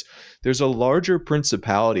because there's a larger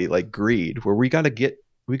principality like greed where we got to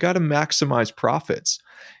maximize profits.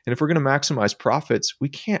 And if we're going to maximize profits, we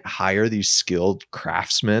can't hire these skilled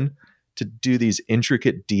craftsmen to do these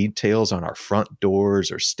intricate details on our front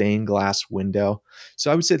doors or stained glass window. So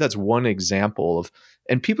I would say that's one example of,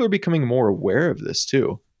 and people are becoming more aware of this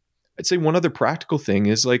too. I'd say one other practical thing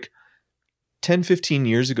is like 10, 15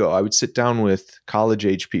 years ago, I would sit down with college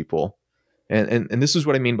age people. And this is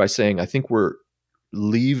what I mean by saying, I think we're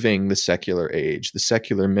leaving the secular age. The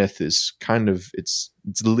secular myth is kind of, it's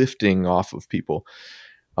lifting off of people.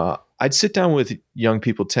 I'd sit down with young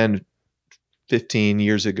people 10, 15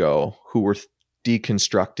 years ago who were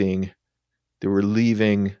deconstructing, they were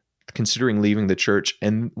considering leaving the church.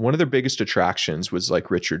 And one of their biggest attractions was like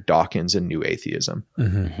Richard Dawkins and New Atheism.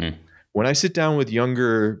 When I sit down with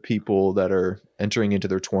younger people that are entering into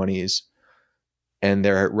their 20s and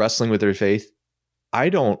they're wrestling with their faith,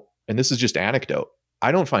 and this is just anecdote,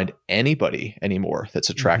 I don't find anybody anymore that's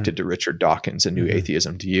attracted to Richard Dawkins and New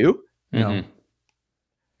Atheism. Do you? No.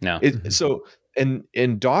 No. So,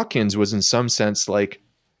 and Dawkins was in some sense like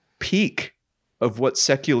peak of what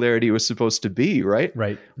secularity was supposed to be, right?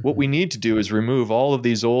 Right. What we need to do is remove all of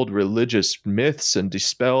these old religious myths and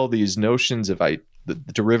dispel these notions of the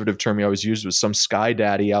derivative term you always used was some sky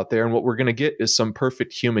daddy out there. And what we're going to get is some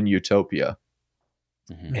perfect human utopia.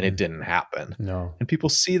 And it didn't happen. No. And people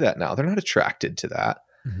see that now. They're not attracted to that.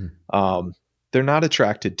 They're not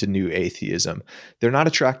attracted to new atheism. They're not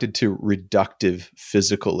attracted to reductive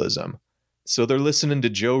physicalism. So they're listening to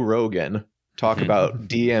Joe Rogan talk about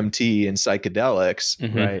DMT and psychedelics.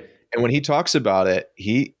 Right. And when he talks about it,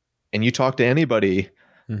 and you talk to anybody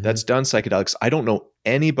that's done psychedelics, I don't know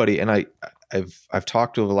anybody. And I've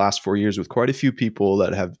talked over the last 4 years with quite a few people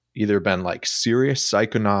that have either been like serious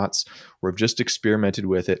psychonauts or have just experimented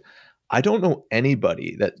with it. I don't know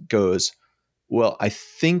anybody that goes, well, I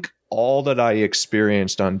think all that I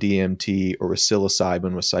experienced on DMT or with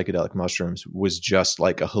psilocybin with psychedelic mushrooms was just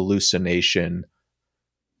like a hallucination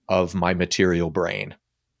of my material brain.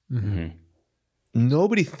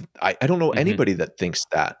 Nobody, I don't know anybody that thinks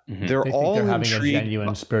that. They're all having intrigued. a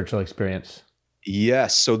genuine spiritual experience.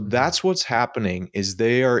 Yes. So that's what's happening, is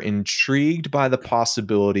they are intrigued by the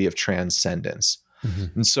possibility of transcendence.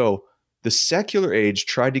 And so the secular age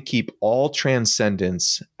tried to keep all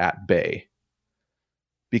transcendence at bay,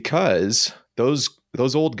 because those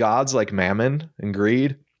old gods like Mammon and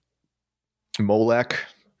greed, Molech,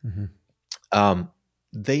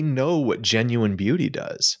 they know what genuine beauty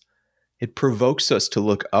does. It provokes us to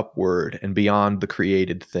look upward and beyond the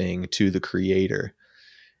created thing to the creator.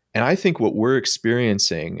 And I think what we're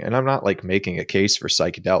experiencing, and I'm not like making a case for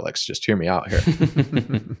psychedelics, just hear me out here.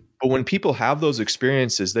 But when people have those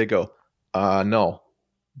experiences, they go, no,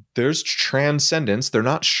 there's transcendence. They're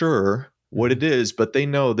not sure what it is, but they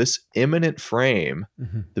know this immanent frame,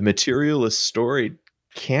 the materialist story,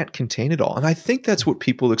 can't contain it all. And I think that's what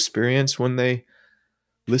people experience when they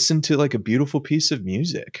listen to like a beautiful piece of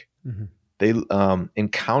music. They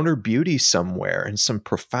encounter beauty somewhere in some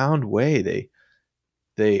profound way.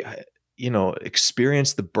 They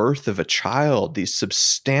experience the birth of a child, these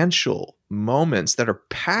substantial moments that are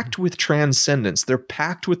packed with transcendence. They're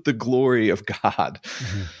packed with the glory of God.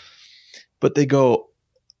 But they go,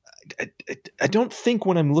 I don't think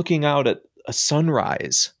when I'm looking out at a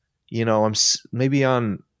sunrise, I'm maybe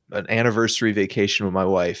on an anniversary vacation with my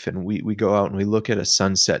wife, and we go out and we look at a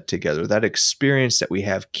sunset together. That experience that we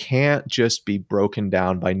have can't just be broken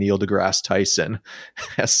down by Neil deGrasse Tyson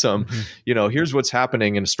as some, here's what's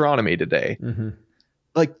happening in astronomy today.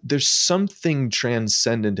 Like there's something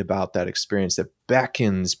transcendent about that experience that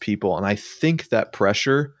beckons people. And I think that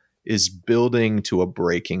pressure is building to a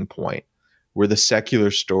breaking point where the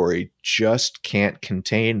secular story just can't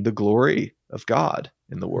contain the glory of God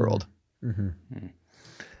in the world.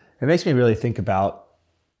 It makes me really think about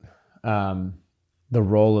the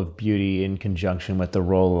role of beauty in conjunction with the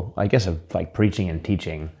role, I guess, of like preaching and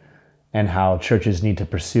teaching, and how churches need to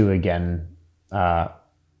pursue again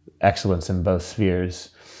excellence in both spheres.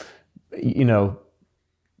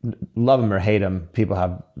 Love him or hate him, people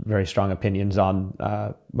have very strong opinions on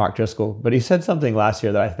Mark Driscoll, but he said something last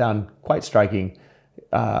year that I found quite striking.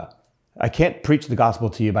 I can't preach the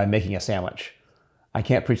gospel to you by making a sandwich. I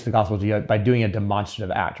can't preach the gospel to you by doing a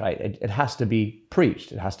demonstrative act, right? It has to be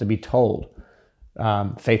preached. It has to be told.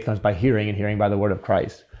 Faith comes by hearing, and hearing by the word of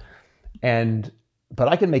Christ. But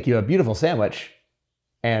I can make you a beautiful sandwich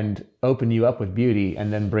and open you up with beauty,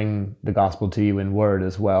 and then bring the gospel to you in word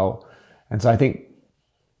as well. And so I think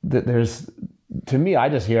that to me, I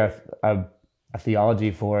just hear a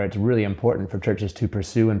theology for it's really important for churches to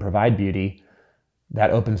pursue and provide beauty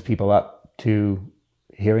that opens people up to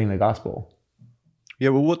hearing the gospel. Yeah,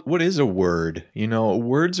 well, what is a word?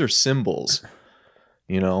 Words are symbols.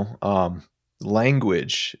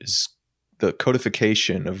 Language is the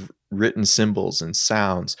codification of written symbols and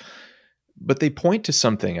sounds, but they point to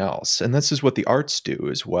something else, and this is what the arts do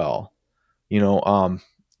as well.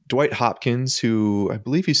 Dwight Hopkins, who I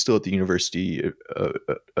believe he's still at the University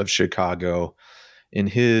of Chicago, in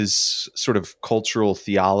his sort of cultural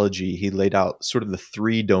theology, he laid out sort of the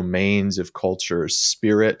three domains of culture: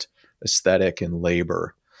 spirit, aesthetic, and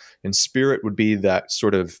labor. And spirit would be that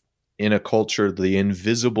sort of, in a culture, the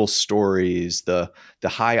invisible stories, the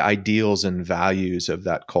high ideals and values of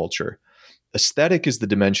that culture. Aesthetic is the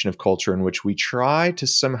dimension of culture in which we try to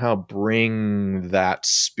somehow bring that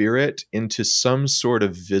spirit into some sort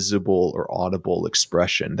of visible or audible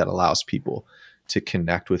expression that allows people to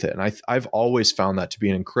connect with it. And I've always found that to be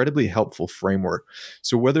an incredibly helpful framework.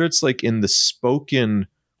 So whether it's like in the spoken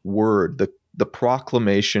word, the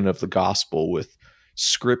proclamation of the gospel with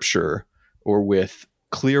scripture, or with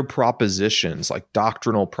clear propositions like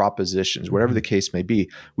doctrinal propositions, whatever the case may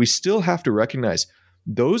be, we still have to recognize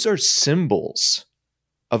those are symbols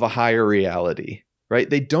of a higher reality, right?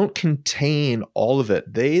 They don't contain all of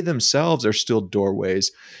it. They themselves are still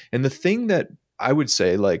doorways. And the thing that I would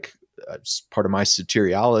say, like as part of my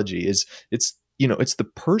soteriology, is it's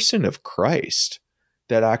the person of Christ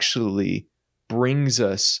that actually brings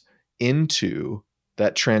us into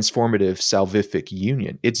that transformative salvific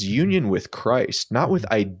union. It's union with Christ, not with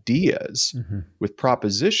ideas, with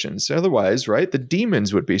propositions. Otherwise, right, the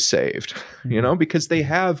demons would be saved, because they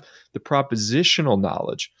have the propositional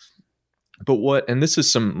knowledge. But and this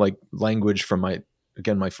is some like language from my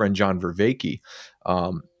friend John Vervaeke,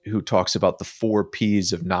 who talks about the 4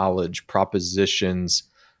 P's of knowledge: propositions,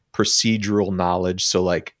 procedural knowledge. So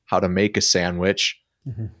like how to make a sandwich.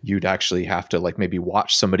 You'd actually have to like maybe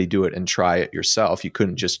watch somebody do it and try it yourself. You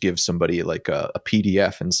couldn't just give somebody like a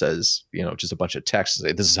PDF and says, just a bunch of text and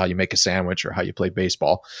say, this is how you make a sandwich or how you play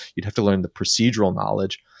baseball. You'd have to learn the procedural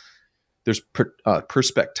knowledge. There's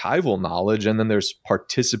perspectival knowledge, and then there's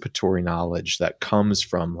participatory knowledge that comes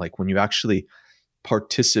from like when you actually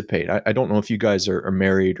participate. I don't know if you guys are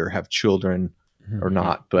married or have children or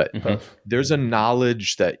not, but there's a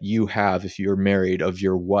knowledge that you have if you're married of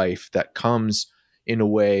your wife that comes in a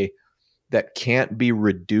way that can't be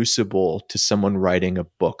reducible to someone writing a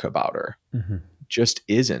book about her. Just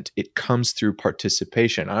isn't. It comes through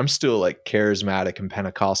participation. I'm still like charismatic and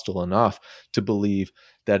Pentecostal enough to believe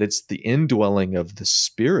that it's the indwelling of the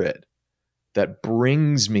Spirit that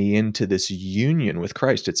brings me into this union with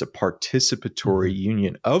Christ. It's a participatory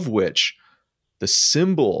union of which the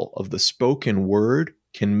symbol of the spoken word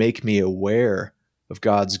can make me aware of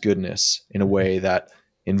God's goodness in a way that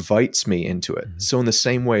invites me into it. So in the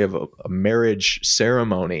same way of a marriage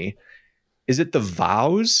ceremony, is it the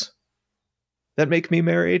vows that make me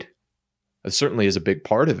married? It certainly is a big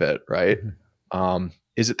part of it, right?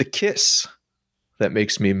 Is it the kiss that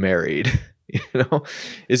makes me married?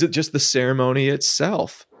 Is it just the ceremony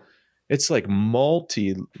itself? It's like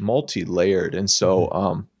multi-layered. And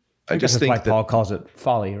so I just think that's why Paul calls it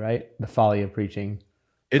folly, right? The folly of preaching.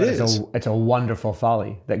 It is. It's a wonderful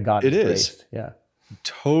folly that God has graced. Yeah.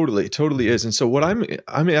 Totally is. And so what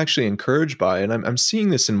I'm actually encouraged by, and I'm seeing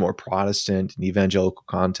this in more Protestant and evangelical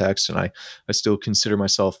context, and I still consider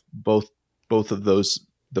myself both of those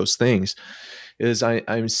things, is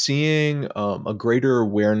I'm seeing a greater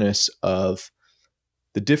awareness of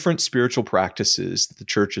the different spiritual practices that the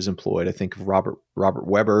church has employed. I think of Robert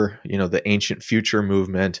Weber, the ancient future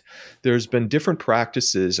movement. There's been different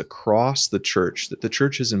practices across the church that the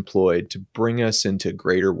church has employed to bring us into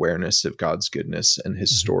greater awareness of God's goodness and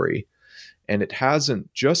his story. And it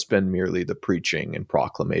hasn't just been merely the preaching and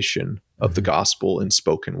proclamation of the gospel in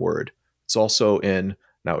spoken word. It's also in,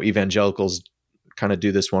 now evangelicals kind of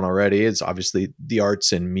do this one already. It's obviously the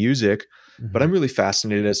arts and music, but I'm really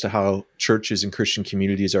fascinated as to how churches and Christian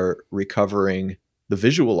communities are recovering the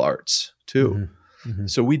visual arts too.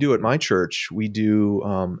 So we do at my church, we do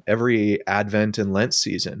every Advent and Lent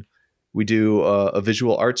season, we do a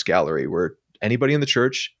visual arts gallery where anybody in the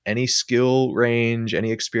church, any skill range,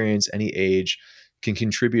 any experience, any age can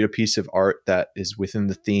contribute a piece of art that is within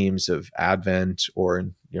the themes of Advent, or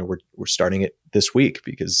we're starting it this week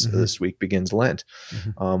because this week begins Lent.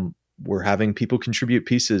 We're having people contribute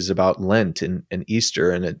pieces about Lent and Easter,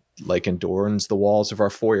 and it like adorns the walls of our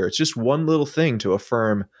foyer. It's just one little thing to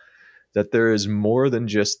affirm that there is more than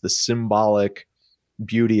just the symbolic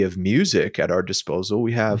beauty of music at our disposal.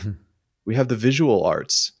 We have the visual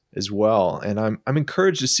arts as well, and I'm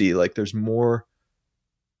encouraged to see like there's more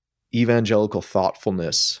evangelical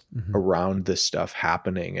thoughtfulness around this stuff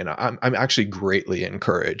happening, and I'm actually greatly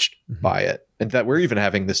encouraged by it, and that we're even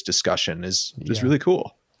having this discussion is really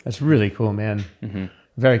cool. That's really cool, man.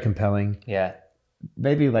 Very compelling. Yeah.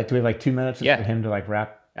 Maybe do we have like 2 minutes for him to like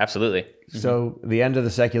wrap? Absolutely. So the end of the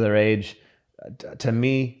secular age, to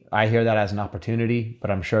me, I hear that as an opportunity, but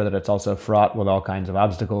I'm sure that it's also fraught with all kinds of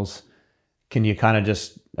obstacles. Can you kind of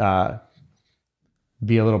just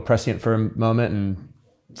be a little prescient for a moment and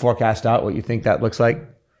forecast out what you think that looks like?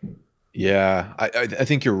 Yeah, I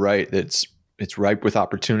think you're right. It's ripe with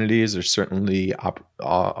opportunities. There's certainly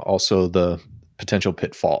also the potential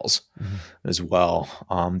pitfalls as well.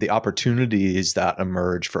 The opportunities that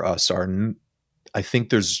emerge for us are, I think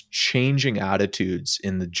there's changing attitudes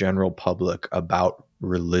in the general public about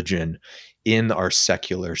religion in our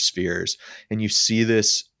secular spheres. And you see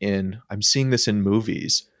this I'm seeing this in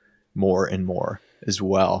movies more and more as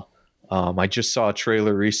well. I just saw a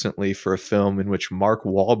trailer recently for a film in which Mark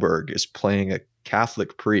Wahlberg is playing a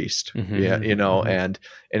Catholic priest, and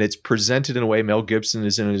it's presented in a way. Mel Gibson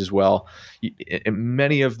is in it as well.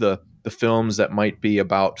 Many of the films that might be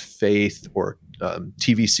about faith or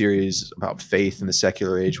TV series about faith in the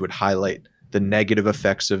secular age would highlight the negative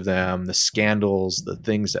effects of them, the scandals, the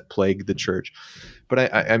things that plague the church.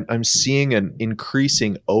 But I'm seeing an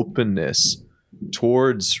increasing openness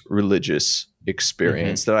towards religious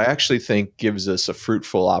experience that I actually think gives us a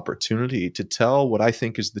fruitful opportunity to tell what I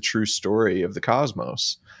think is the true story of the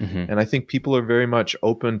cosmos And I think people are very much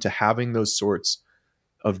open to having those sorts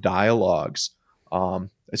of dialogues.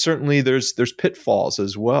 Certainly there's pitfalls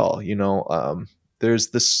as well. There's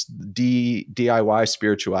this DIY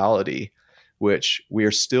spirituality, which we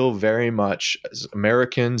are still very much, as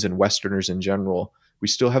Americans and Westerners in general, we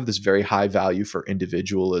still have this very high value for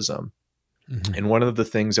individualism. And one of the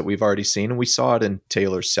things that we've already seen, and we saw it in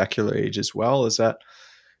Taylor's Secular Age as well, is that,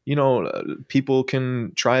 people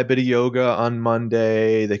can try a bit of yoga on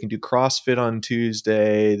Monday, they can do CrossFit on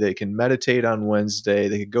Tuesday, they can meditate on Wednesday,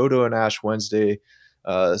 they could go to an Ash Wednesday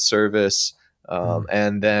service,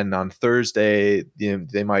 and then on Thursday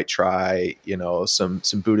they might try some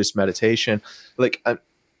Buddhist meditation. Like,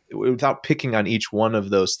 without picking on each one of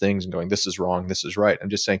those things and going, this is wrong, this is right, I'm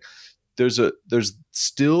just saying there's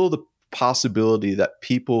still the possibility that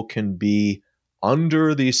people can be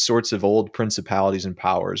under these sorts of old principalities and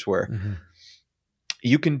powers where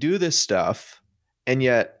you can do this stuff, and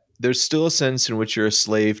yet there's still a sense in which you're a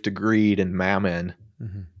slave to greed and mammon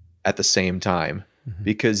at the same time,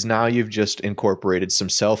 because now you've just incorporated some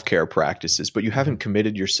self-care practices, but you haven't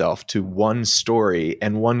committed yourself to one story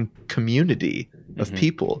and one community of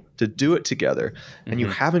people to do it together. And you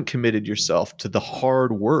haven't committed yourself to the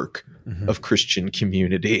hard work of Christian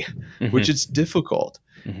community, which is difficult.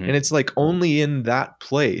 And it's like only in that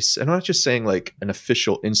place, and I'm not just saying like an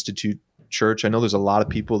official institute church. I know there's a lot of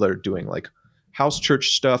people that are doing like house church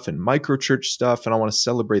stuff and micro church stuff, and I want to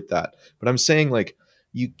celebrate that. But I'm saying like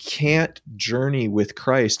you can't journey with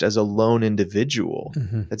Christ as a lone individual.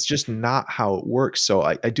 That's just not how it works. So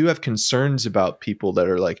I do have concerns about people that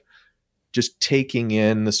are like just taking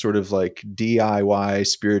in the sort of like DIY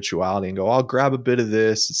spirituality and go, I'll grab a bit of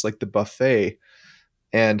this. It's like the buffet.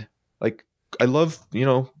 And like, I love,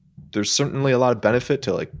 there's certainly a lot of benefit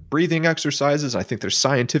to like breathing exercises. I think there's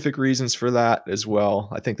scientific reasons for that as well.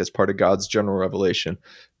 I think that's part of God's general revelation.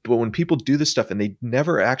 But when people do this stuff and they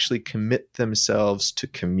never actually commit themselves to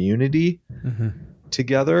community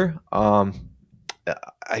together, I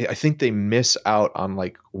think they miss out on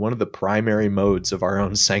like one of the primary modes of our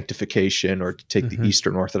own sanctification, or to take the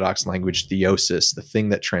Eastern Orthodox language, theosis. The thing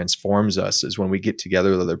that transforms us is when we get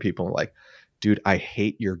together with other people and like, dude, I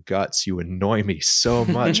hate your guts. You annoy me so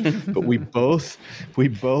much. But we both.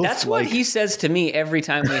 That's what he says to me every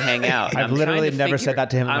time we hang out. I've literally never said that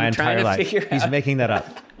to him in my entire life. He's making that up.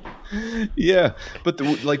 Yeah, but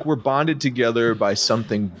we're bonded together by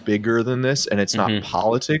something bigger than this, and it's not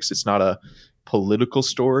politics. It's not a political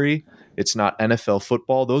story. It's not NFL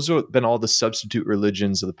football. Those have been all the substitute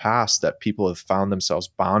religions of the past that people have found themselves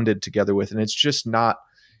bonded together with, and it's just not.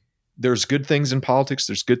 There's good things in politics.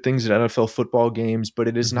 There's good things in NFL football games, but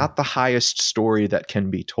it is not the highest story that can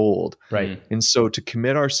be told. Right. And so to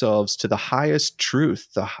commit ourselves to the highest truth,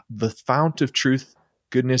 the fount of truth,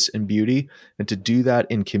 goodness, and beauty, and to do that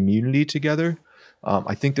in community together,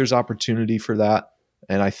 I think there's opportunity for that.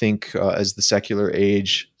 And I think as the secular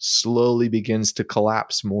age slowly begins to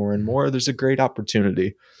collapse more and more, there's a great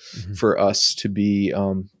opportunity for us to be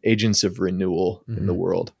agents of renewal in the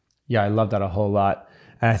world. Yeah, I love that a whole lot.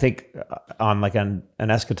 And I think on like an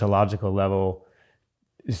eschatological level,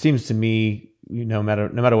 it seems to me, no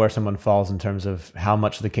matter where someone falls in terms of how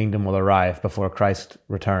much the kingdom will arrive before Christ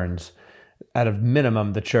returns, at a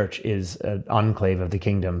minimum, the church is an enclave of the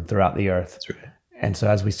kingdom throughout the earth. That's right. And so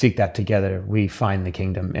as we seek that together, we find the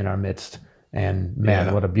kingdom in our midst. And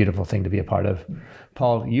man, what a beautiful thing to be a part of.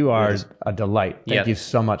 Paul, you are a delight. Thank you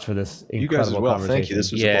so much for this incredible you guys as well. conversation. Thank you.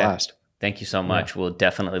 This was a blast. Thank you so much. We'll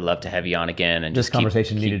definitely love to have you on again. And this just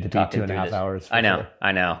conversation keep needed to be 2.5 hours. I know.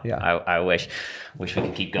 Yeah. I wish we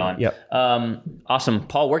could keep going. Yep. Awesome.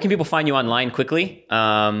 Paul, where can people find you online quickly?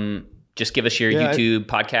 Just give us your YouTube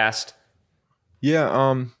podcast.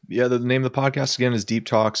 The name of the podcast again is Deep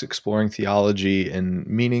Talks, Exploring Theology and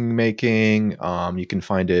Meaning Making. You can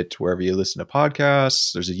find it wherever you listen to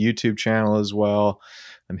podcasts. There's a YouTube channel as well.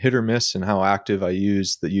 I'm hit or miss in how active I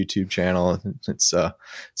use the YouTube channel. It's a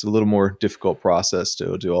little more difficult process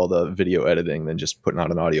to do all the video editing than just putting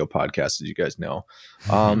out an audio podcast, as you guys know.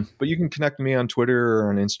 But you can connect me on Twitter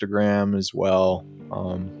or on Instagram as well.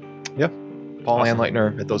 Paul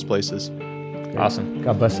Anleitner at those places. Awesome.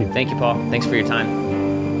 God bless you. Thank you, Paul. Thanks for your time.